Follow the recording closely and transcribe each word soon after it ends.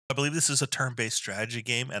I believe this is a turn-based strategy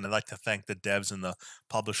game, and I'd like to thank the devs and the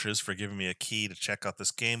publishers for giving me a key to check out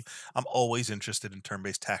this game. I'm always interested in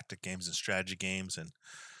turn-based tactic games and strategy games, and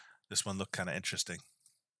this one looked kind of interesting.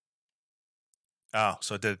 Oh,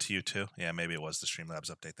 so it did it to you too? Yeah, maybe it was the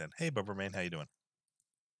Streamlabs update then. Hey, Bubberman, how you doing?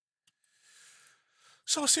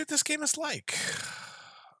 So let's see what this game is like.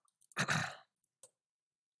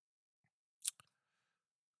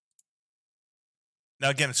 Now,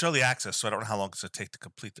 again, it's early access, so I don't know how long it's going to take to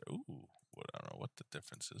complete the... Ooh, I don't know what the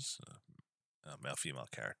difference is. Male-female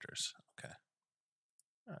characters. Okay.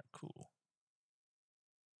 All right, cool.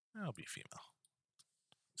 I'll be female.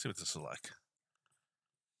 See what this is like.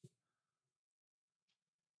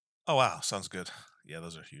 Oh, wow. Sounds good. Yeah,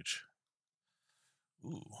 those are huge.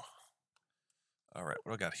 Ooh. All right,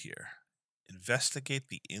 what do I got here? Investigate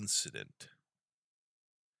the incident.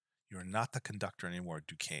 You are not the conductor anymore,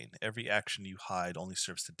 Duquesne. Every action you hide only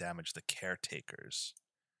serves to damage the caretakers.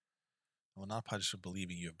 I will not punish you for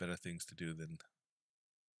believing you have better things to do than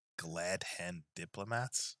glad hand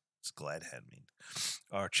diplomats. What's glad hand mean?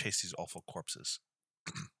 Or chase these awful corpses.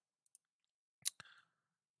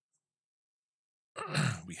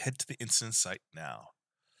 We head to the incident site now.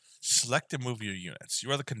 Select and move your units.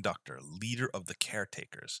 You are the conductor, leader of the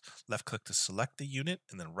caretakers. Left click to select the unit,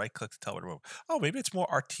 and then right click to tell where to move. Oh, maybe it's more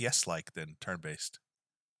RTS-like than turn-based.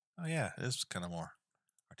 Oh yeah, it is kind of more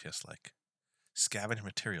RTS-like. Scavenge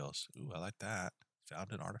materials. Ooh, I like that.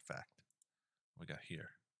 Found an artifact. What we got here?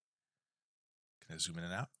 Can I zoom in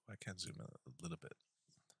and out? I can zoom in a little bit.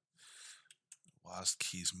 WASD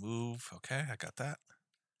keys move. Okay, I got that.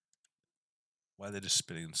 Why are they just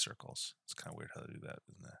spinning in circles? It's kind of weird how they do that,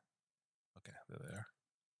 isn't it? Okay, there they are.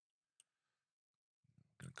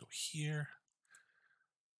 I'm going to go here.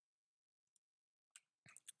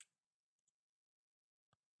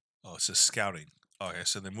 Oh, it says scouting. Okay,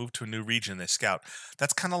 so they move to a new region, they scout.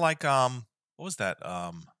 That's kind of like what was that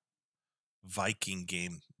Viking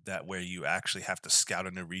game that where you actually have to scout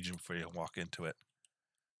a new region before you walk into it.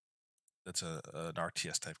 That's an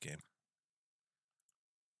RTS type game.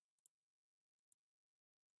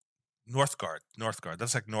 Northgard.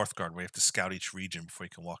 That's like Northgard where you have to scout each region before you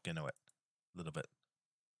can walk into it. A little bit.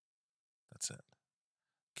 That's it.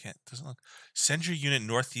 Doesn't look. Send your unit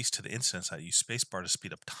northeast to the incident site. Use spacebar to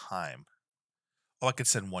speed up time. Oh, I could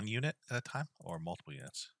send one unit at a time or multiple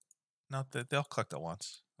units. No, they'll collect at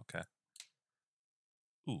once. Okay.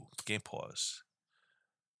 Ooh, game pause.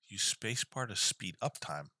 Use spacebar to speed up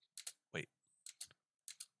time. Wait.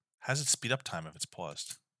 How does it speed up time if it's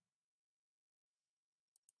paused?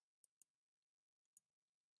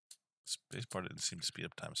 Spacebar didn't seem to speed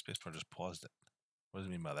up time. Spacebar just paused it. What does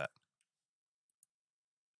it mean by that?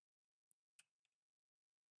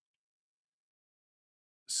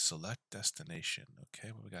 Select destination.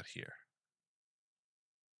 Okay, what we got here?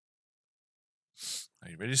 Are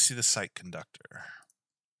you ready to see the site conductor?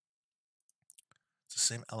 It's the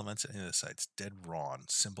same elements at any of the sites. Dead Ron.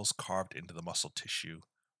 Symbols carved into the muscle tissue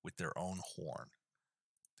with their own horn.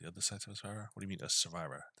 The other sites of a survivor? What do you mean a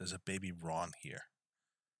survivor? There's a baby Ron here.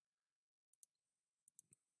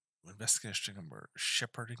 Investigating a string of murder.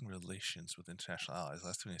 Shepherding relations with international allies.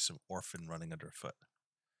 Last time some orphan running underfoot.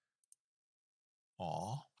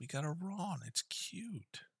 Aw, we got a Ron. It's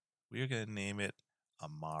cute. We are going to name it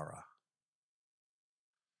Amara.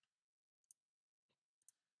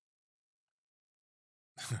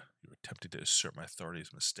 You were tempted to assert my authority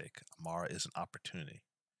is a mistake. Amara is an opportunity.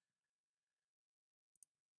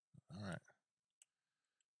 All right.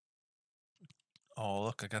 Oh,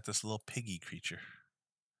 look, I got this little piggy creature.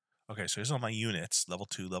 Okay, so here's all my units. Level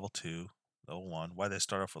 2, level 2, level 1. Why they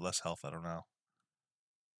start off with less health, I don't know.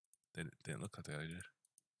 They didn't look like they did.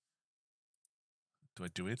 Do I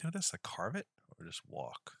do anything with this? Like carve it? Or just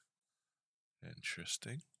walk?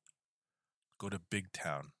 Interesting. Go to Big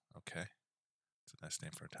Town. Okay. It's a nice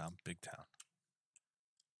name for a town. Big Town.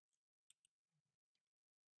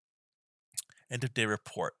 End of day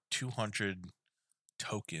report. 200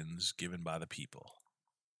 tokens given by the people.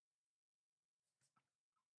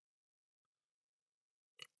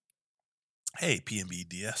 Hey, PNB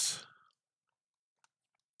DS.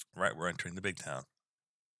 Right, we're entering the big town.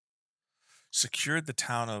 Secured the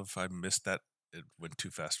town of... I missed that. It went too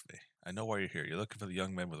fast for me. I know why you're here. You're looking for the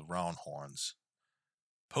young men with round horns.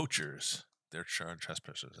 Poachers. They're charged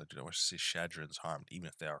trespassers. I do not wish to see Shadrins harmed, even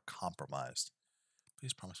if they are compromised.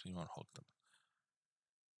 Please promise me you won't hold them.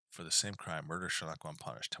 For the same crime, murder shall not go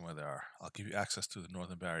unpunished. Tell me where they are. I'll give you access through the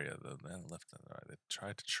northern barrier. The men left and right. They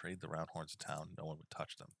tried to trade the round horns of town. No one would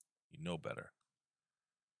touch them. You know better.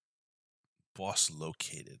 Boss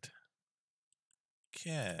located.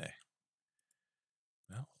 Okay.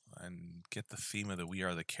 Well, And get the theme of the We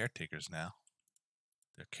Are the Caretakers now.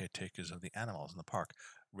 They're caretakers of the animals in the park.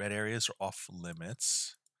 Red areas are off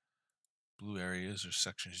limits. Blue areas are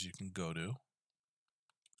sections you can go to.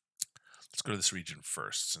 Let's go to this region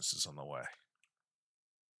first since it's on the way.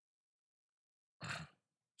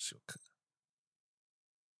 So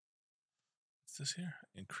what's this here?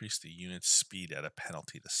 Increase the unit's speed at a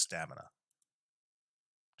penalty to stamina.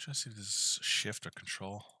 Trying to see if this is shift or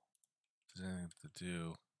control. Does anything to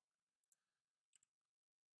do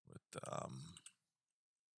with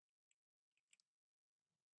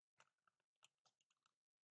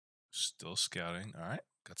still scouting. All right,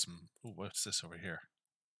 got some. Ooh, what's this over here?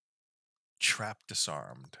 Trap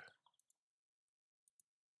disarmed.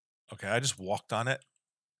 Okay, I just walked on it.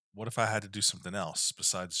 What if I had to do something else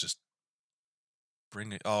besides just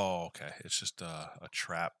bring it? Oh, okay. It's just a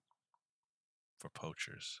trap for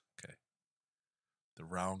poachers. Okay. The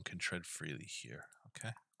round can tread freely here.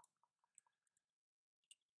 Okay.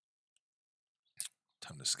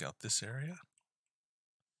 Time to scout this area.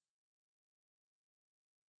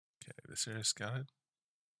 Okay, this area scouted.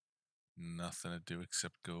 Nothing to do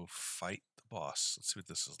except go fight the boss. Let's see what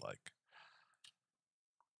this is like.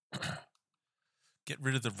 Get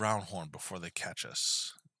rid of the round horn before they catch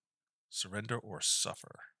us. Surrender or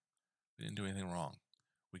suffer. We didn't do anything wrong.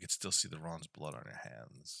 We could still see the Ron's blood on your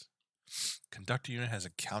hands. Conductor unit has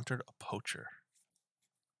encountered a poacher.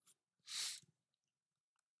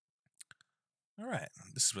 All right,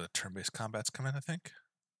 this is where the turn-based combats come in, I think.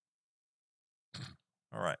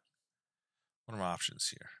 All right, what are my options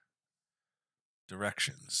here?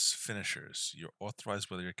 Directions, finishers. You're authorized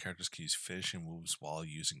whether your characters can use finishing moves while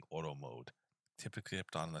using auto mode. Typically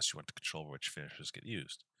kept on unless you want to control which finishers get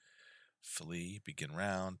used. Flee, begin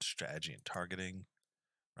round, strategy and targeting.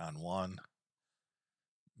 Round 1.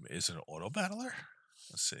 Is it an auto battler?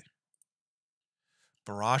 Let's see.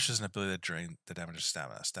 Barrage is an ability that damages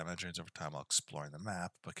stamina. Stamina drains over time while exploring the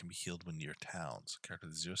map, but can be healed when near towns. Character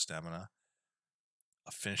with 0 stamina.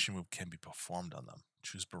 A finishing move can be performed on them.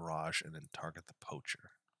 Choose Barrage and then target the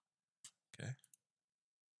poacher. Okay.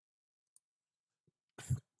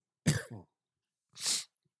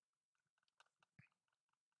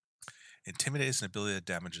 Intimidate is an ability that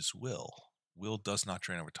damages will. Will does not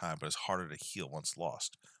drain over time, but is harder to heal once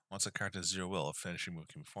lost. Once a character has 0 will, a finishing move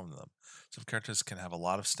can be performed on them. Some characters can have a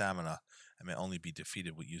lot of stamina and may only be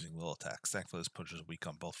defeated with using will attacks. Thankfully, this poacher is weak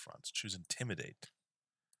on both fronts. Choose Intimidate.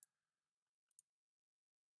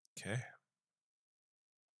 Okay.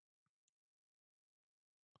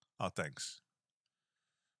 Oh, thanks.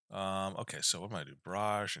 Okay, so what am I do?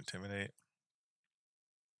 Barrage, Intimidate.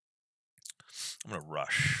 I'm gonna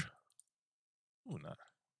rush. Ooh, not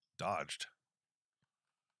dodged.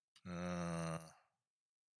 I'll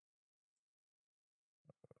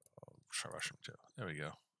try rushing too. There we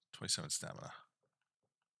go. 27 stamina.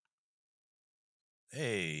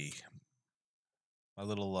 Hey, my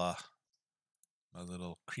little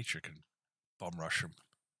creature can bum rush him.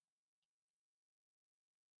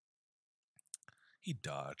 He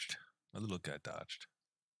dodged. My little guy dodged.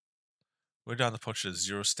 We're down the poacher to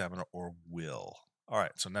 0 stamina or will. All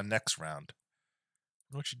right, so now next round.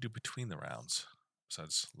 What you do between the rounds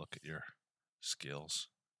besides look at your skills.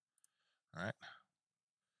 All right.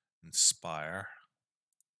 Inspire.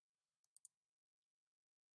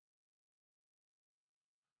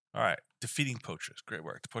 All right. Defeating poachers. Great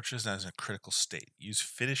work. The poacher is now in a critical state. Use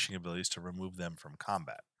finishing abilities to remove them from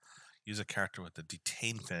combat. Use a character with the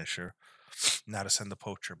detain finisher now to send the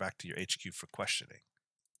poacher back to your HQ for questioning.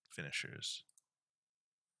 Finishers.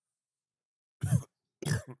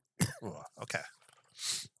 Okay.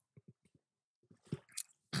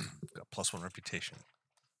 Got +1 reputation.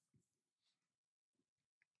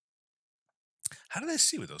 How do they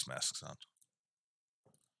see with those masks on?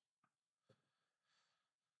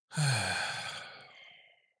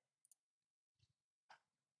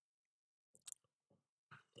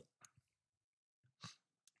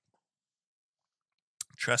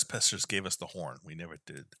 Trespassers gave us the horn. We never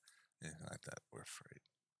did anything like that. We're afraid.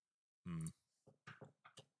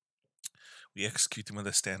 We execute them where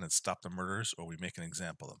they stand and stop the murderers, or we make an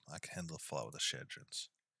example of them. I can handle the fallout with the Shadrins.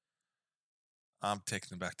 I'm taking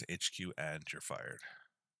them back to HQ, and you're fired.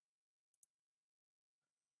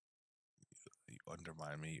 You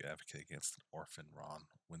undermine me. You advocate against an orphan, Ron.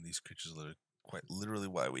 When these creatures are quite literally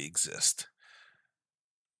why we exist.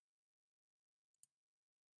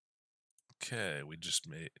 Okay, we just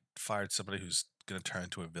fired somebody who's going to turn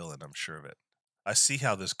into a villain. I'm sure of it. I see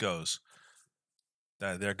how this goes.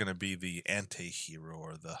 That they're going to be the anti-hero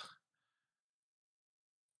or the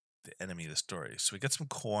enemy of the story. So we got some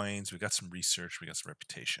coins, we got some research, we got some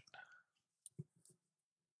reputation.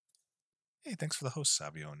 Hey, thanks for the host,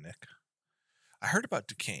 Savio and Nick. I heard about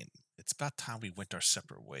Duquesne. It's about time we went our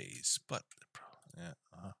separate ways, but yeah,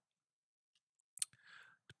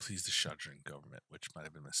 to please the shuddering government, which might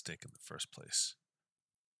have been a mistake in the first place.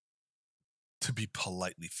 To be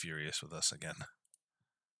politely furious with us again.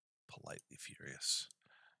 Politely furious.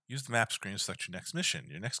 Use the map screen to select your next mission.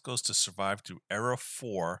 Your next goal is to survive through Era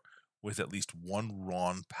 4 with at least one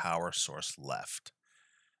Ron power source left.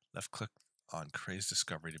 Left click on Craze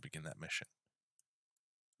Discovery to begin that mission.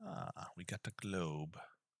 We got the globe.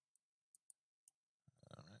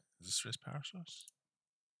 All right. Is this his power source?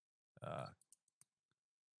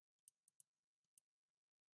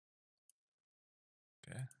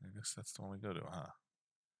 Okay, I guess that's the one we go to, huh?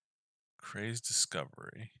 Craze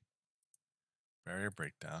Discovery. Barrier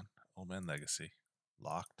Breakdown. Old Man Legacy.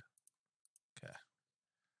 Locked. Okay.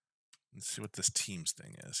 Let's see what this teams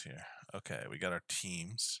thing is here. Okay, we got our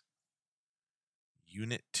teams.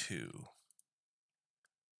 Unit 2.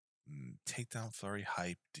 Takedown, Flurry,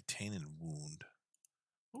 Hype, Detain, and Wound.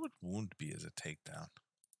 What would Wound be as a takedown?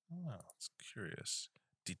 Oh, it's curious.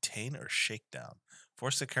 Detain or Shakedown.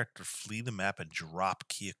 Force the character to flee the map and drop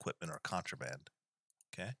key equipment or contraband.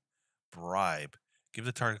 Okay. Bribe. Give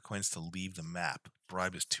the target coins to leave the map.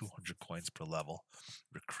 Bribe is 200 coins per level.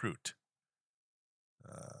 Recruit.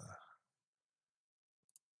 All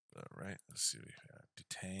right. Let's see.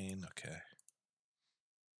 Detain. Okay.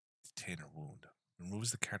 Detain or wound.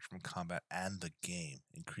 Removes the character from combat and the game.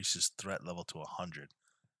 Increases threat level to 100.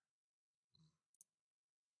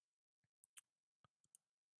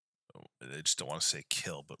 I just don't want to say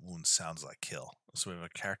kill, but wound sounds like kill. So we have our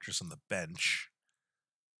characters on the bench.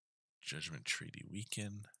 Judgment Treaty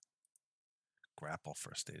Weaken. Grapple,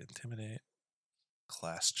 First Aid, Intimidate.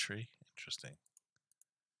 Class Tree. Interesting.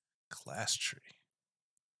 Class Tree.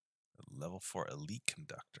 Level 4 Elite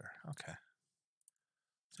Conductor. Okay.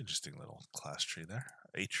 It's an interesting little class tree there.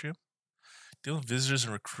 Atrium. Deal with visitors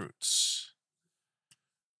and recruits.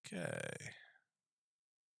 Okay.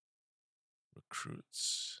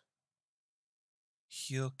 Recruits.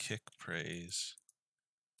 Heal, kick, praise.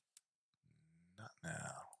 Not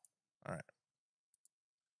now. All right.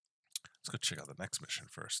 Let's go check out the next mission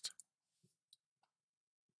first.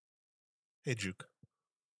 Hey, Juke.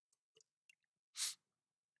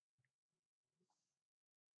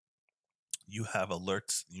 You have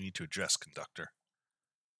alerts you need to address, Conductor.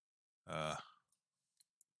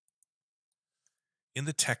 In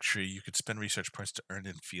the tech tree, you could spend research points to earn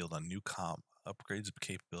in field on new upgrades of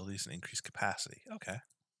capabilities and increase capacity. Okay.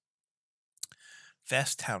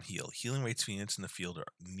 Fast Town Heal. Healing rates for units in the field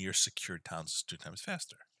are near secured towns is 2 times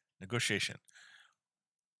faster. Negotiation.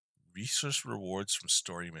 Resource rewards from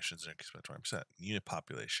story missions are increased by 20%. Unit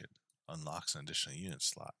population unlocks an additional unit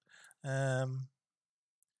slot.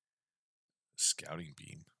 Scouting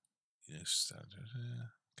beam.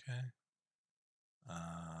 Okay.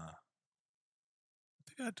 I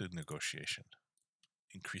think I'd do negotiation.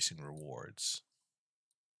 Increasing rewards.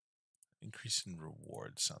 Increasing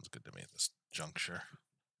rewards sounds good to me at this juncture.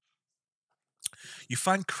 You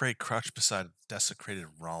find Craig crouched beside a desecrated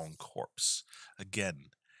round corpse.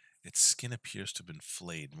 Again, its skin appears to have been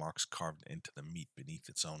flayed, marks carved into the meat beneath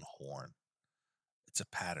its own horn. It's a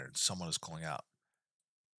pattern. Someone is calling out.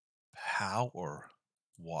 How or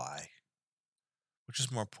why? Which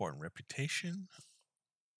is more important, reputation?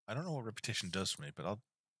 I don't know what reputation does for me, but I'll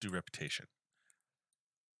do reputation.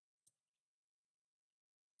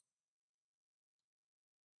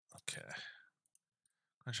 Okay.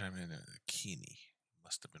 I'm in a Keeney.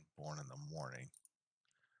 Must have been born in the morning.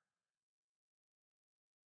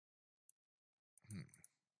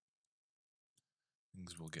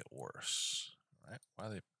 Things will get worse. All right. Why are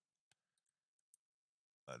they?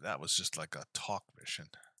 That was just like a talk mission.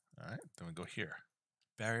 All right. Then we go here.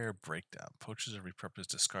 Barrier breakdown. Poachers are repurposed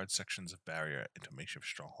discard sections of barrier into a makeshift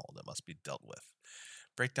stronghold that must be dealt with.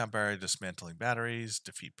 Breakdown barrier, dismantling batteries,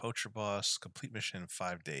 defeat poacher boss, complete mission in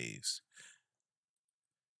 5 days.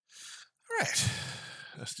 All right,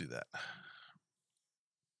 let's do that.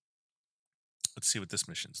 Let's see what this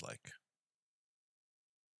mission's like.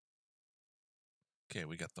 Okay,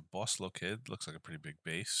 we got the boss located. Looks like a pretty big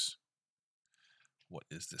base. What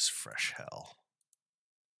is this fresh hell?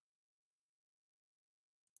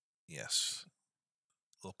 Yes,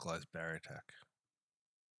 localized barrier attack.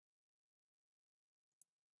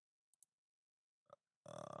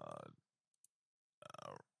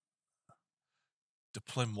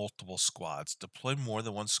 Deploy multiple squads. Deploy more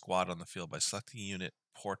than one squad on the field by selecting a unit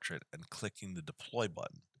portrait and clicking the deploy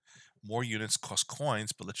button. More units cost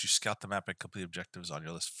coins, but let you scout the map and complete objectives on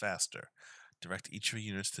your list faster. Direct each of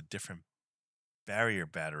your units to different barrier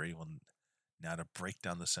battery when Now to break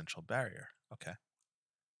down the central barrier. Okay.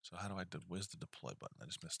 So how do I where's the deploy button? I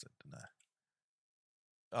just missed it, didn't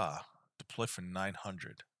I? Deploy for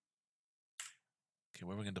 900. Okay,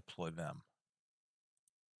 where are we going to deploy them?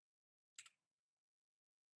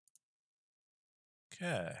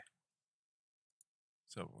 Okay.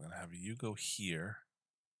 So we're going to have you go here.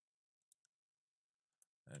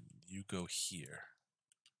 And you go here.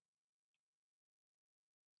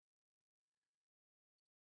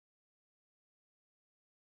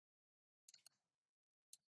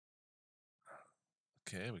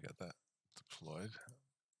 Okay, we got that deployed.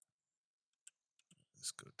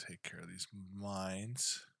 Let's go take care of these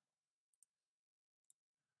mines.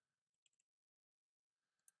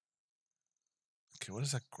 Okay, what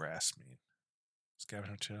does that grass mean?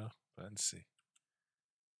 Scavenger material? But I didn't see.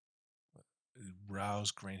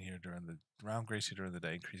 Rouse grain here during the round grace here during the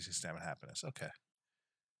day, increasing stamina happiness. Okay.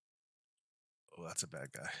 Oh, that's a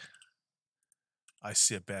bad guy. I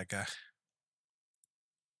see a bad guy.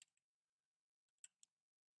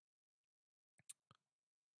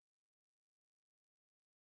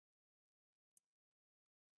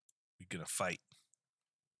 We're gonna fight.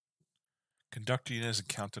 Conductor unit has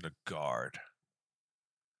encountered a guard.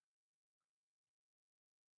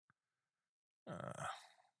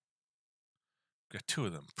 Got two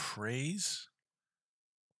of them. Praise.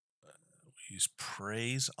 We use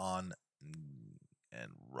praise on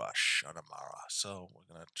and rush on Amara. So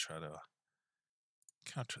we're gonna try to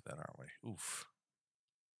counter that, aren't we? Oof.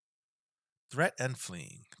 Threat and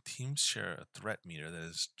fleeing. Teams share a threat meter that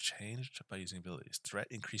is changed by using abilities. Threat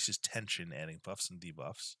increases tension, adding buffs and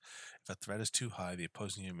debuffs. If a threat is too high, the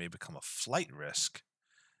opposing unit may become a flight risk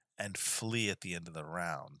and flee at the end of the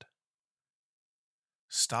round.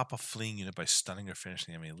 Stop a fleeing unit by stunning or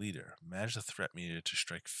finishing the enemy leader. Manage the threat meter to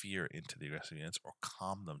strike fear into the aggressive units or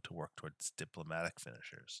calm them to work towards diplomatic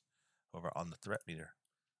finishers. However, on the threat meter,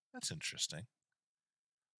 that's interesting.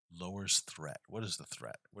 Lowers threat. What is the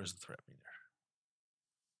threat? Where's the threat meter?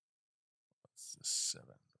 What's this? 7.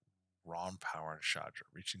 Raw power and Shadra.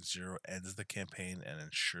 Reaching 0 ends the campaign and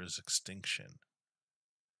ensures extinction.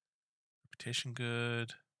 Reputation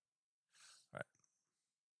good. Alright.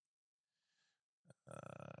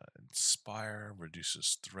 Inspire.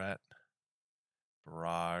 Reduces threat.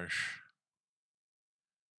 Barrage.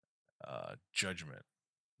 Judgment.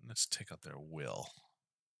 Let's take out their will.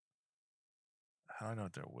 How do I know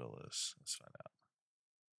what their will is? Let's find out.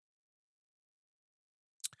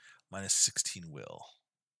 Minus 16 will.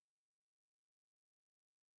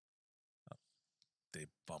 Oh, they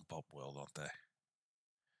bump up will, don't they?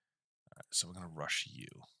 Alright, so we're going to rush you.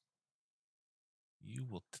 You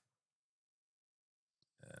will...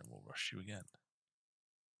 and we'll rush you again.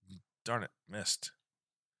 Darn it, missed.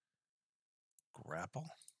 Grapple?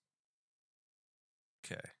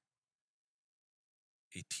 Okay.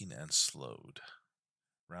 18 and slowed.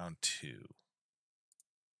 Round 2.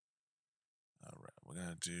 Alright, we're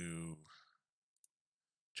going to do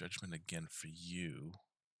judgment again for you.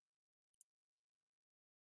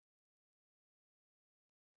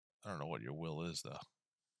 I don't know what your will is, though.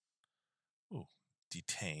 Ooh,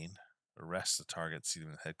 detain. Arrest the target, see them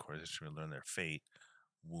in the headquarters, to learn their fate.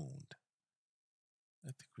 Wound.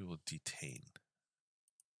 I think we will detain.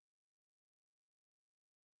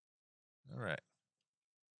 Alright.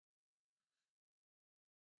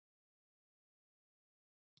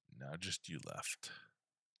 Now just you left.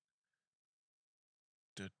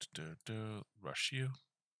 Rush you.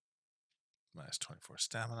 Minus 24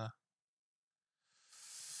 stamina.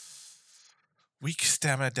 Weak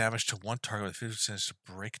stamina damage to one target with 50% to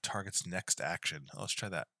break target's next action. Oh, let's try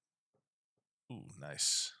that. Ooh,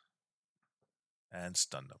 nice. And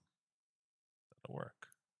stun them. That'll work.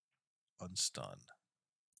 Unstun.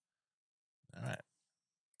 Alright.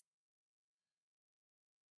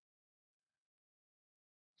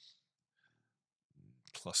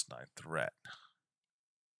 Plus 9 threat.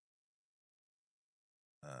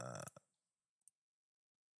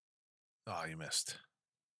 Oh, you missed.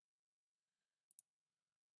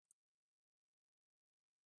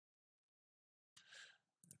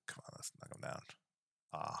 Come on, let's knock him down.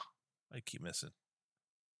 I keep missing.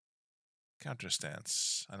 Counter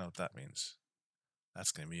stance. I know what that means.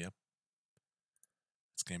 That's gonna be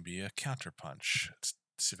a counter punch. Let's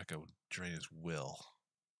see if I can drain his will.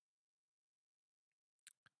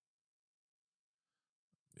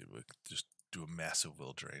 Maybe we could just do a massive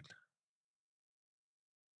will drain.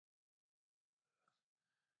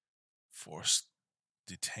 Force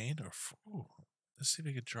detain or ooh, let's see if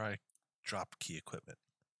we can try drop key equipment.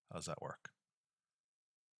 How does that work?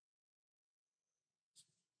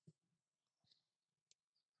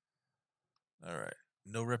 All right.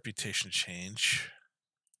 No reputation change.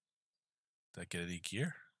 Did I get any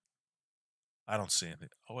gear? I don't see anything.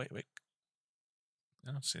 Oh, wait.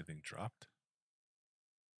 I don't see anything dropped.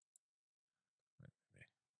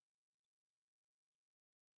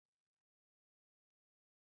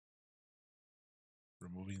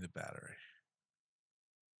 Removing the battery.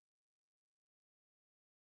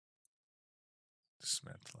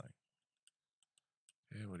 Dismantling.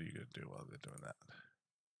 Okay, what are you going to do while they're doing that?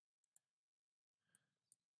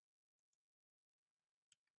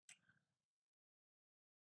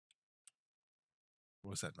 What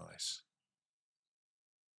was that noise?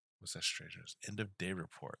 What's that strangeness? End of day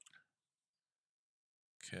report.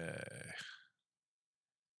 Okay.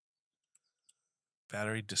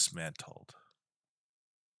 Battery dismantled.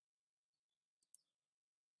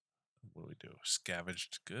 What do we do?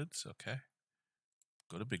 Scavenged goods? Okay.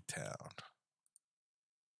 Go to Big Town.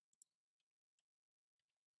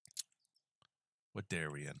 What day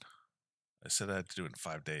are we in? I said I had to do it in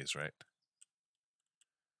 5 days, right?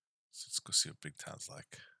 So let's go see what Big Town's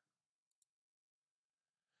like.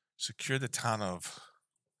 Secure the town of...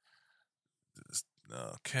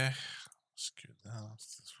 Okay. Secure the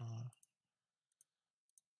house. This one.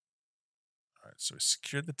 Alright, so we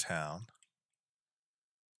secured the town.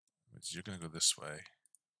 You're going to go this way.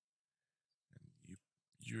 And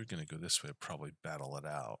you're going to go this way, probably battle it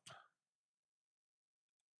out.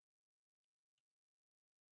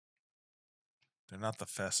 They're not the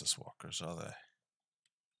fastest walkers, are they?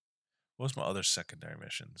 What was my other secondary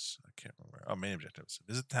missions? I can't remember. Oh, main objectives.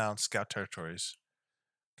 Visit town, scout territories.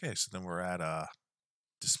 Okay, so then we're at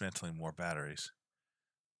dismantling more batteries.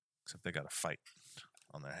 Except they got a fight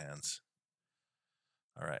on their hands.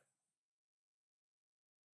 All right.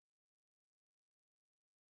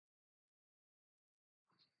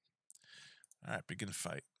 All right, begin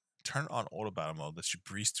fight. Turn on auto battle mode lets you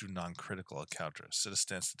breeze through non-critical encounters. Set a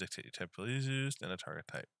stance to dictate your type used and a target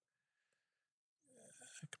type.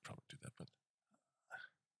 I could probably do that,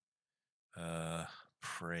 but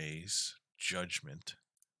praise, judgment.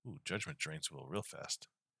 Ooh, judgment drains will real fast.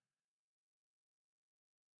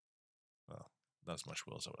 Well, not as much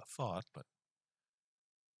will as I would have thought, but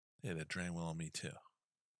yeah, they drain will on me too.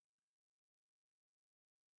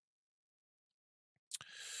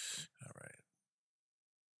 All right.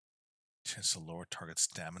 Chance to lower target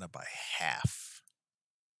stamina by half.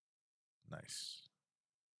 Nice.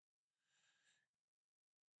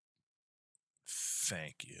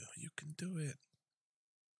 Thank you. You can do it.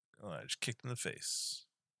 Oh, I just kicked in the face.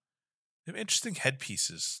 They have interesting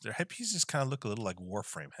headpieces. Their headpieces kind of look a little like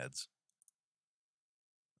Warframe heads.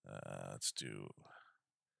 Let's do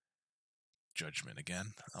judgment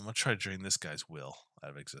again. I'm going to try to drain this guy's will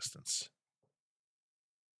out of existence.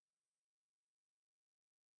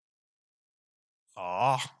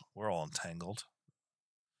 Ah, we're all entangled.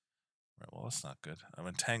 Right, well, that's not good. I'm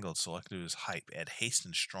entangled, so all I can do is hype. Add haste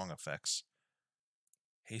and strong effects.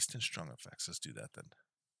 Haste and strong effects. Let's do that then.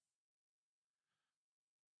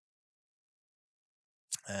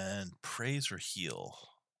 And praise or heal.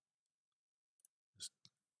 Just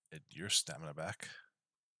get your stamina back.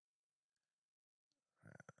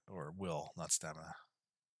 Or will, not stamina.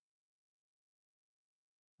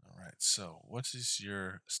 All right, so what is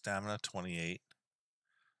your stamina? 28.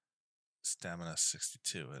 Stamina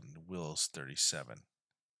 62 and will's 37.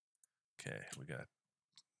 Okay, we got...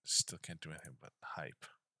 Still can't do anything but hype.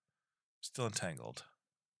 Still entangled.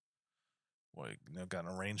 What, got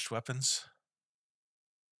ranged weapons?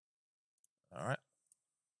 Alright.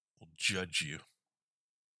 We'll judge you.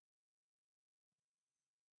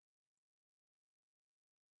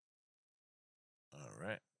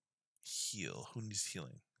 Alright. Heal. Who needs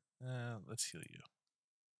healing? Let's heal you.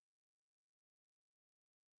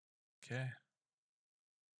 Okay.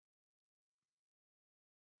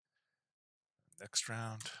 Next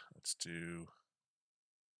round, let's do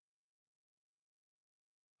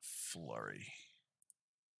Flurry.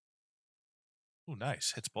 Ooh,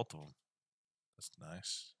 nice. Hits both of them. That's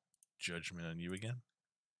nice. Judgment on you again.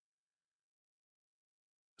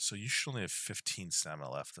 So you should only have 15 stamina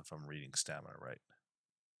left if I'm reading stamina right.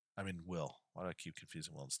 I mean, will. Why do I keep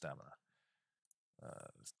confusing will and stamina?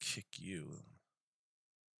 Kick you.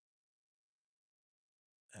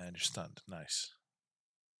 And you're stunned. Nice.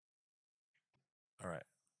 Alright.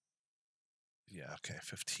 Yeah, okay,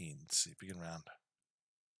 15. Let's see, begin round.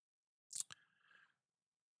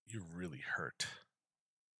 You're really hurt.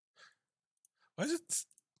 Why is it...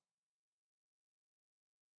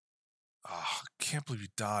 Oh, I can't believe you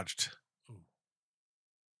dodged. Ooh.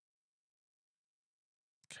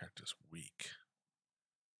 Character's weak.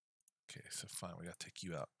 Okay, so fine, we gotta take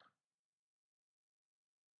you out.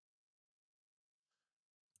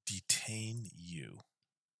 detain you.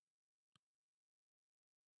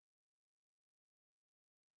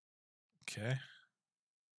 Okay.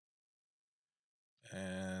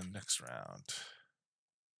 And next round.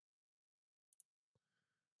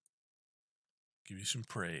 Give you some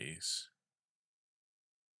praise.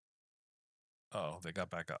 Oh, they got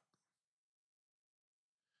back up.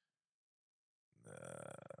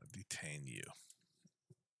 Detain you.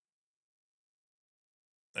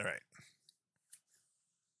 All right.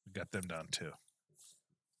 We got them down too.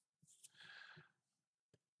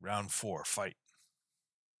 Round 4, fight.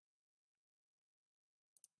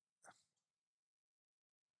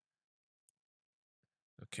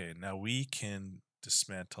 Okay, now we can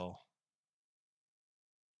dismantle.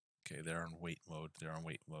 Okay, they're on wait mode. They're on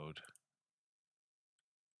wait mode.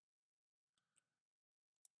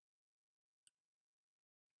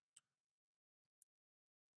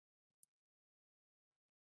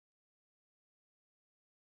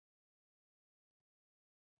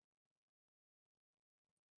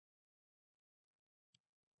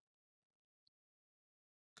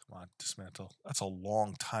 Come on, dismantle. That's a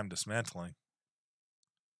long time dismantling.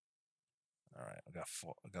 All right, I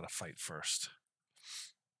got to fight first.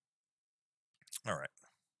 All right.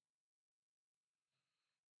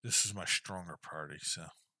 This is my stronger party, so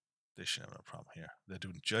they should have no problem here. They're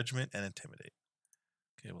doing judgment and intimidate.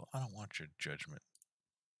 Okay, well, I don't want your judgment.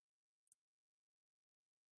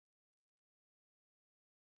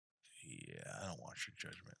 Yeah, I don't want your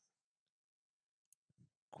judgment.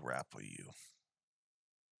 Grapple you.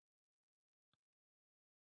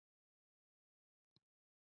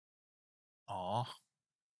 Aw.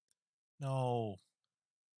 No.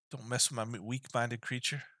 Don't mess with my weak-minded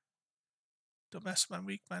creature. Don't mess with my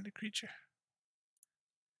weak-minded creature.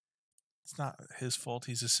 It's not his fault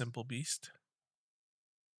he's a simple beast.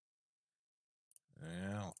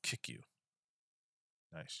 Yeah, I'll kick you.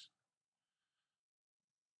 Nice.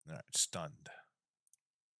 All right, stunned.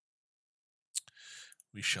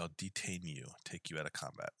 We shall detain you, take you out of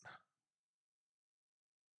combat.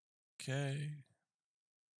 Okay.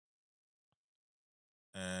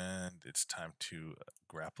 And it's time to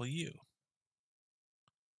grapple you.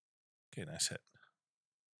 Okay, nice hit.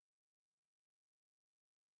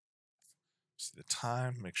 See the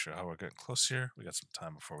time, make sure how we're getting close here. We got some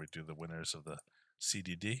time before we do the winners of the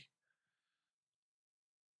CDD.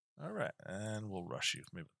 All right, and we'll rush you.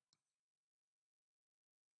 Maybe.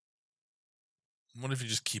 What if you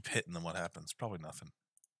just keep hitting them? What happens? Probably nothing.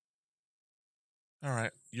 All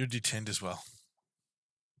right, you're detained as well.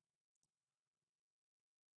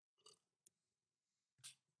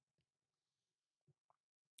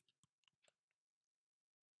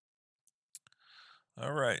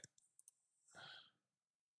 All right.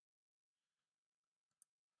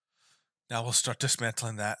 Now we'll start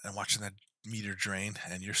dismantling that and watching that meter drain,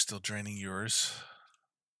 and you're still draining yours.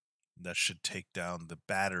 That should take down the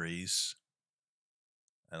batteries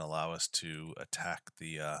and allow us to attack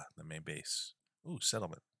the main base. Ooh,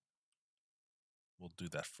 settlement. We'll do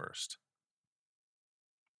that first.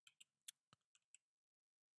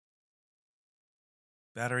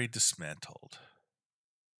 Battery dismantled.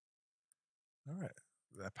 All right,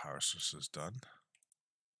 that power source is done.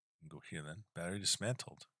 Go here then. Battery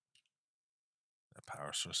dismantled. That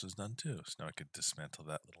power source is done too. So now I could dismantle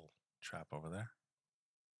that little trap over there.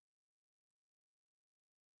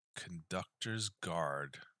 Conductor's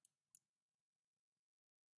guard.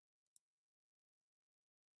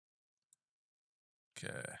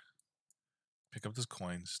 Okay. Pick up those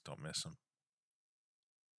coins. Don't miss them.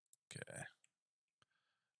 Okay.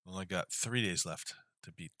 Only got 3 days left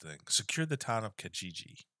to beat things. Secure the town of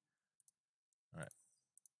Kijiji. All right.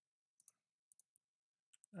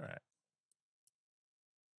 All right.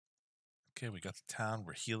 Okay, we got the town.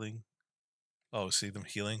 We're healing. Oh, see them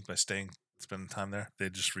healing by spending time there? They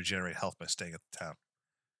just regenerate health by staying at the town.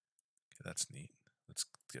 Okay, that's neat. Let's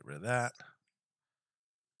get rid of that.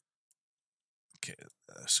 Okay,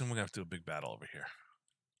 assume we're going to have to do a big battle over here.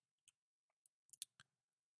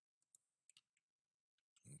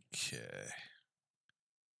 Okay.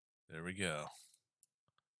 There we go.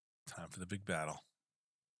 Time for the big battle.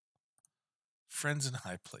 Friends in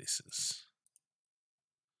high places.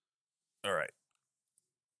 All right.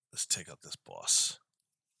 Let's take out this boss.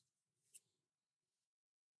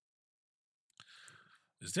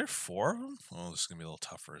 Is there 4 of them? Oh, this is going to be a little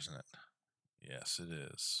tougher, isn't it? Yes, it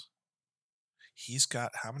is. He's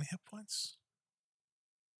got how many hit points?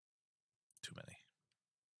 Too many.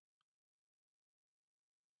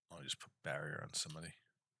 I'll just put barrier on somebody.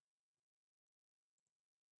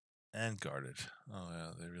 And guarded. Oh,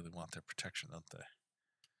 yeah, they really want their protection, don't they?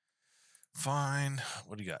 Fine.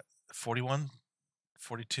 What do you got? 41?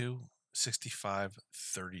 42, 65,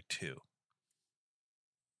 32.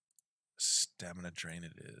 Stamina drain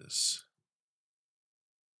it is.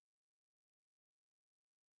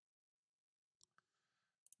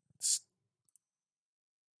 It's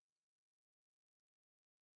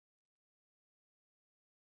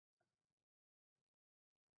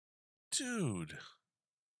dude.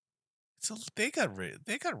 They got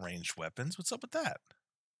ranged weapons. What's up with that?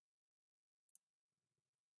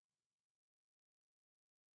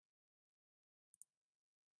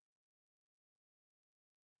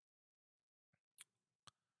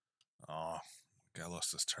 Oh, guy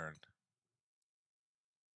lost his turn.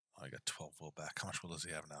 Oh, I got 12 will back. How much will does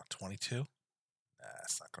he have now? 22? Nah,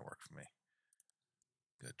 it's not gonna work for me.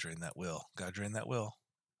 Gotta drain that will. Gotta drain that will.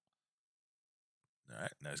 All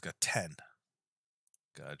right, now he's got 10.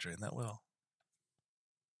 Gotta drain that will.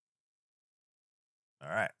 All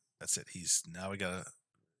right, that's it. Now we gotta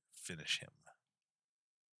finish him.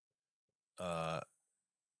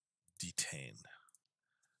 Detain.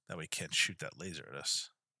 That way he can't shoot that laser at us.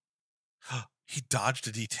 He dodged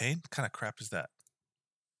a detain? What kind of crap is that?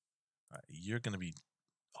 All right, you're gonna be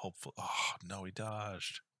hopeful. Oh no, he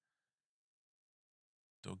dodged.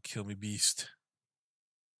 Don't kill me, beast.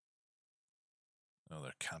 Oh,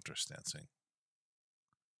 they're counterstancing.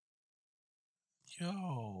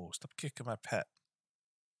 Yo, stop kicking my pet.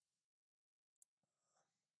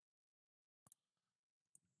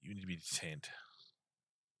 You need to be detained.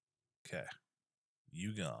 Okay.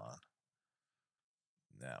 You gone.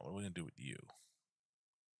 Now, what are we going to do with you?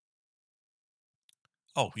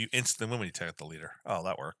 Oh, you instantly win when you take out the leader. Oh,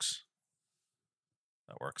 that works.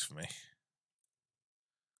 That works for me.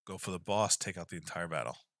 Go for the boss, take out the entire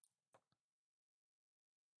battle.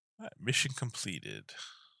 All right, mission completed.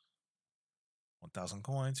 1,000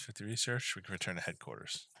 coins, 50 research. We can return to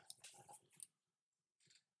headquarters.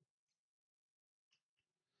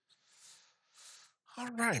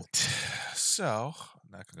 All right. So,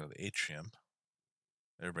 I'm not going to go to the atrium.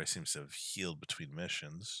 Everybody seems to have healed between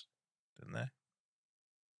missions, didn't they?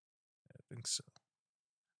 I think so.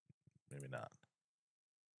 Maybe not.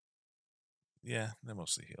 Yeah, they're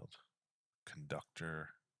mostly healed. Conductor.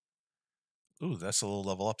 Ooh, that's a little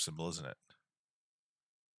level up symbol, isn't it?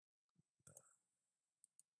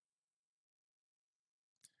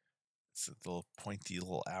 It's a little pointy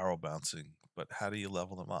little arrow bouncing. But how do you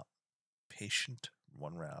level them up? Patient,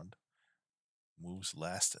 1 round. Moves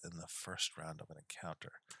last in the first round of an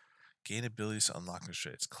encounter. Gain abilities to unlock and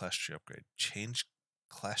traits. Class tree upgrade.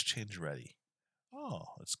 Class change ready. Oh,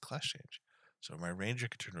 it's class change. So my ranger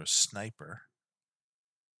can turn to a sniper.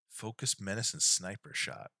 Focus, menace, and sniper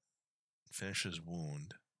shot. Finishes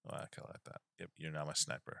wound. Oh, I kind of like that. Yep, you're now my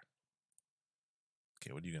sniper.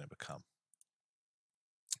 Okay, what are you going to become?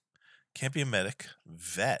 Can't be a medic.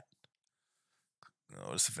 Vet.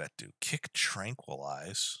 What does the vet do? Kick,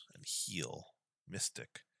 tranquilize, and heal.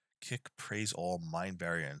 Mystic. Kick, praise all, mind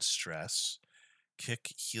barrier, and stress.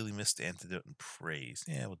 Kick, healing mist, antidote, and praise.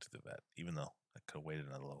 Yeah, we'll do the vet, even though I could have waited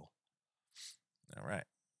another level. All right.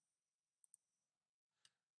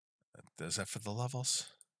 Is that for the levels?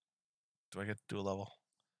 Do I get to do a level?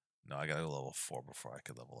 No, I got to go level 4 before I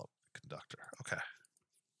could level up the conductor. Okay.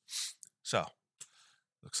 So,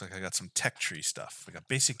 looks like I got some tech tree stuff. We got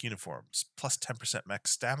basic uniforms, plus 10%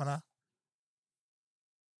 max stamina.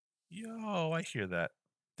 Yo, I hear that.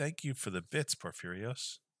 Thank you for the bits,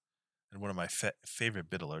 Porphyrios. And one of my favorite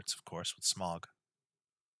bit alerts, of course, with Smog.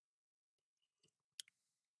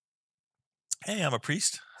 Hey, I'm a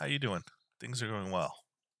priest. How you doing? Things are going well.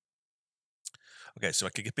 Okay, so I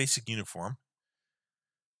could get basic uniform.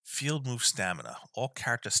 Field move stamina. All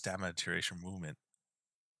character stamina deterioration movement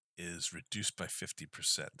is reduced by 50%.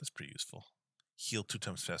 That's pretty useful. Heal 2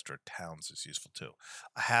 times faster at towns is useful too.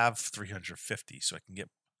 I have 350, so I can get.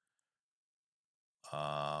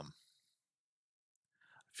 I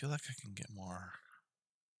feel like I can get more.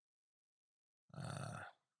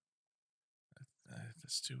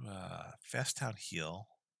 Let's do fast town heal.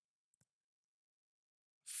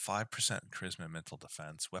 5% charisma and mental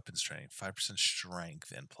defense, weapons training, 5%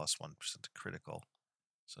 strength, and plus 1% critical.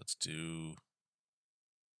 So let's do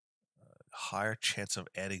higher chance of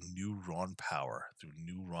adding new Ron power through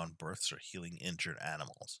new Ron births or healing injured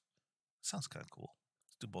animals. Sounds kind of cool.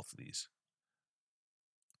 Let's do both of these.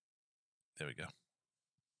 There we go.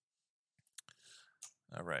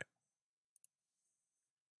 All right.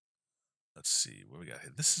 Let's see what we got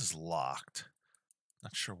here. This is locked.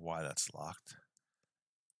 Not sure why that's locked.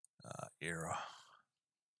 Era.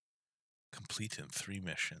 Complete in 3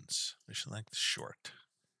 missions. Mission length short.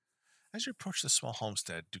 As you approach the small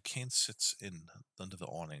homestead, Duquesne sits in under the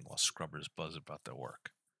awning while scrubbers buzz about their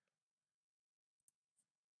work.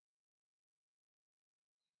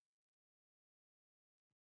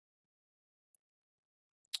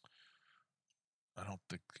 don't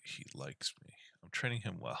think he likes me. I'm training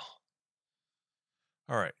him well.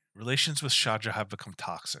 All right. Relations with Shadra have become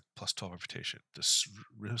toxic. Plus 12 reputation. The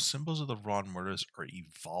symbols of the Ron murders are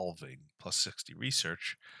evolving. Plus 60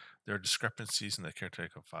 research. There are discrepancies in the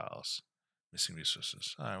caretaker files. Missing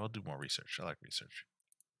resources. All right, we'll do more research. I like research.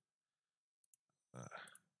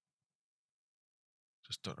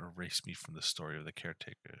 Just don't erase me from the story of the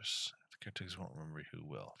caretakers. If the caretakers won't remember me, who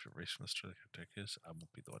will? If you erase from the story of the caretakers, I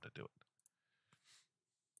won't be the one to do it.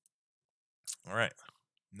 All right.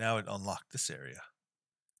 Now it unlocked this area.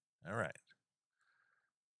 All right.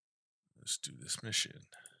 Let's do this mission.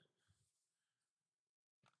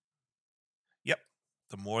 Yep.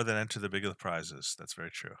 The more that enter, the bigger the prizes. That's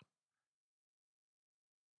very true.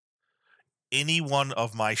 Any one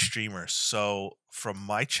of my streamers, so from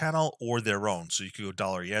my channel or their own. So you can go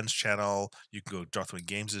Dollar Yen's channel, you can go Darthwin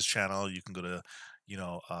Games' channel, you can go to,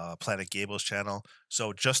 Planet Gable's channel.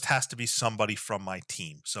 So it just has to be somebody from my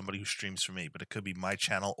team, somebody who streams for me, but it could be my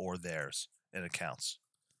channel or theirs, and it counts.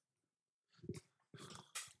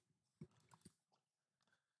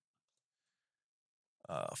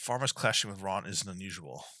 Farmers clashing with Ron isn't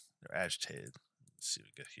unusual. They're agitated. Let's see what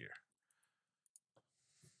we get here.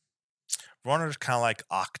 Ron are kind of like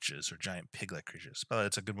Okjas or giant pig-like creatures. But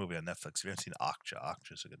it's a good movie on Netflix. If you haven't seen Okja,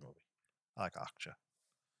 Okja's a good movie. I like Okja.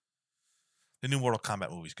 The new Mortal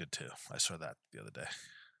Kombat movie's good too. I saw that the other day.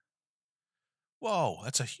 Whoa,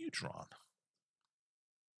 that's a huge Ron.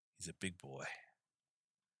 He's a big boy.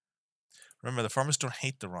 Remember, the farmers don't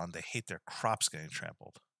hate the Ron. They hate their crops getting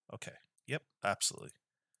trampled. Okay. Yep, absolutely.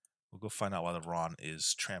 We'll go find out why the Ron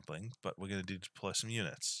is trampling, but we're going to deploy some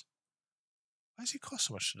units. Why does he cost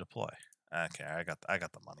so much to deploy? Okay, I got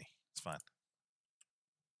the money. It's fine.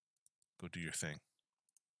 Go do your thing.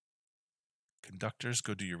 Conductors,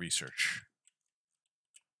 go do your research.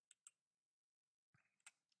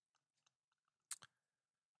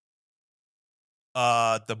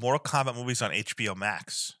 The Mortal Kombat movie's on HBO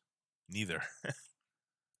Max. Neither.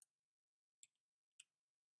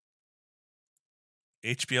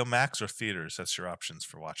 HBO Max or theaters, that's your options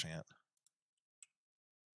for watching it.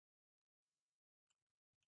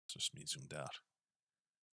 It's just me zoomed out.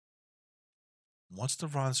 Once the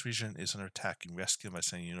Ron's region is under attack, you can rescue them by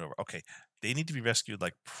sending a unit over. Okay, they need to be rescued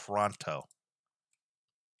like pronto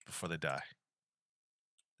before they die.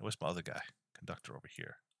 Where's my other guy? Conductor over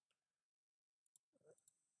here.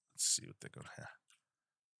 Let's see what they're going to have.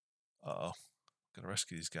 Uh-oh. Gotta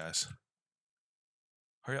rescue these guys.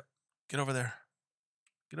 Hurry up. Get over there.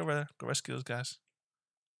 Get over there. Go rescue those guys.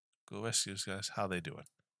 Go rescue those guys. How they doing?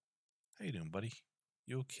 How you doing, buddy?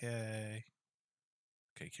 You okay?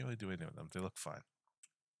 Okay, can't really do anything with them. They look fine.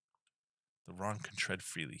 The Ron can tread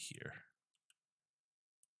freely here.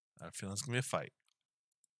 I have a feeling it's going to be a fight.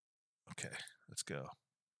 Okay, let's go.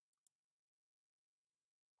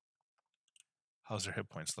 How's their hit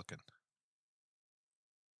points looking?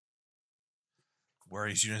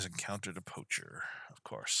 Warriors units encountered a poacher, of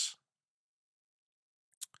course.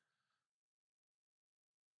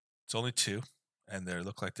 It's only 2, and they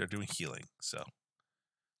look like they're doing healing. So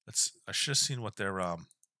I should have seen what their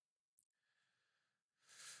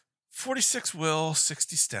 46 will,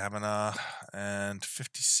 60 stamina, and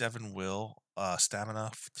 57 will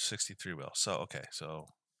stamina, 63 will. So okay, so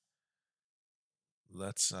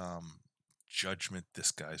let's judgment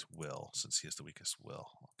this guy's will since he has the weakest will.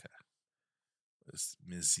 Okay. It's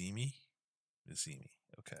Mizimi.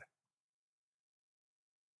 Okay.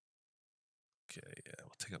 Okay, yeah,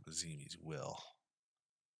 we'll take up Mizimi's will.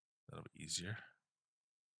 That'll be easier.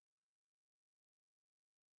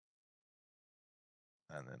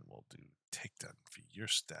 And then we'll do takedown for your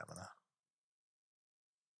stamina.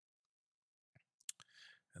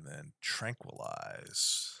 And then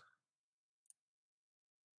tranquilize.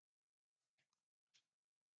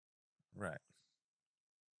 Right.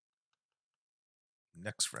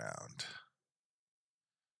 Next round.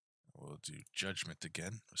 We'll do judgment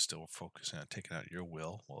again. We're still focusing on taking out your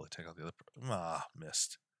will while we take out the other.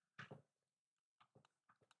 Missed.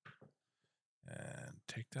 And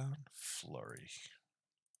takedown, flurry.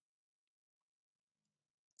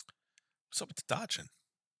 What's up with the dodging?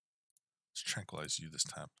 Let's tranquilize you this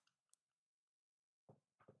time.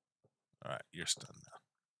 All right, you're stunned now.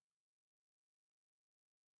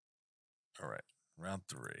 All right, round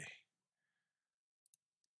 3.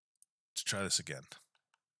 Let's try this again.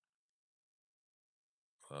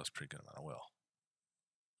 Well, that was pretty good amount of will.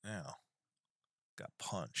 Now, got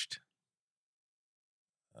punched.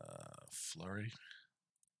 Flurry.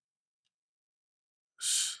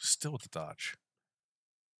 Still with the dodge.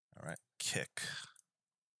 All right, kick.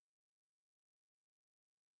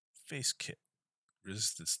 Face kick.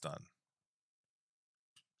 Resisted stun.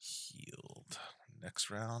 Healed. Next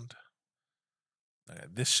round. Okay,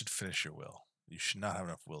 this should finish your will. You should not have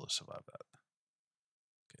enough will to survive that.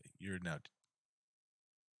 Okay, you're now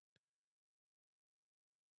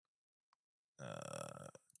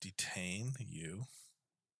detain you.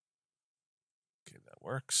 Okay, that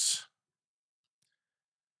works.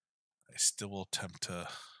 I still will attempt to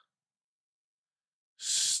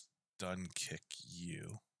stun kick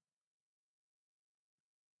you.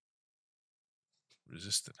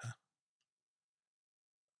 Resisted, huh?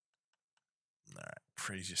 All right,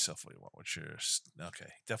 praise yourself what you want. What's your...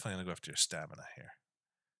 Okay, definitely going to go after your stamina here.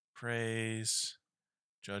 Praise,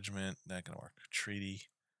 judgment, not going to work. Treaty.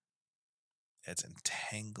 Adds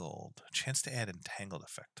entangled. Chance to add entangled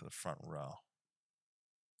effect to the front row.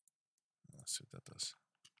 Let's see what that does.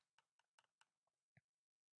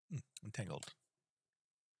 Entangled.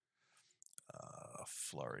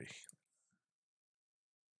 Flurry.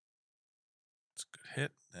 It's a good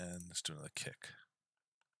hit, and let's do another kick.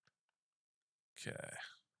 Okay.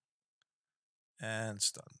 And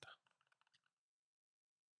stunned.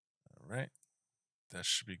 All right. That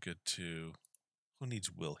should be good too. Who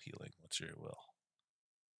needs will healing? What's your will?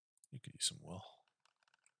 You could use some will.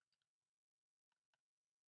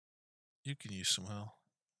 You can use some will.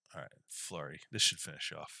 All right, flurry. This should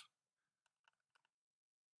finish off.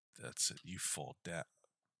 That's it. You fall down.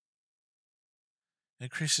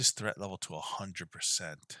 Increases threat level to 100%.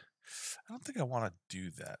 I don't think I want to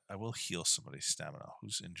do that. I will heal somebody's stamina.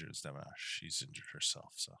 Who's injured stamina? She's injured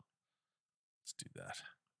herself, so let's do that.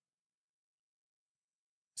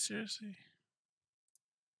 Seriously?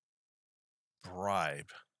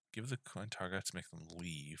 Bribe. Give the coin target to make them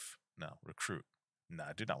leave. No, recruit. No,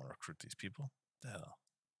 I do not want to recruit these people. The hell.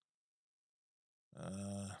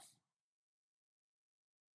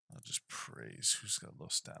 I'll just praise. Who's got low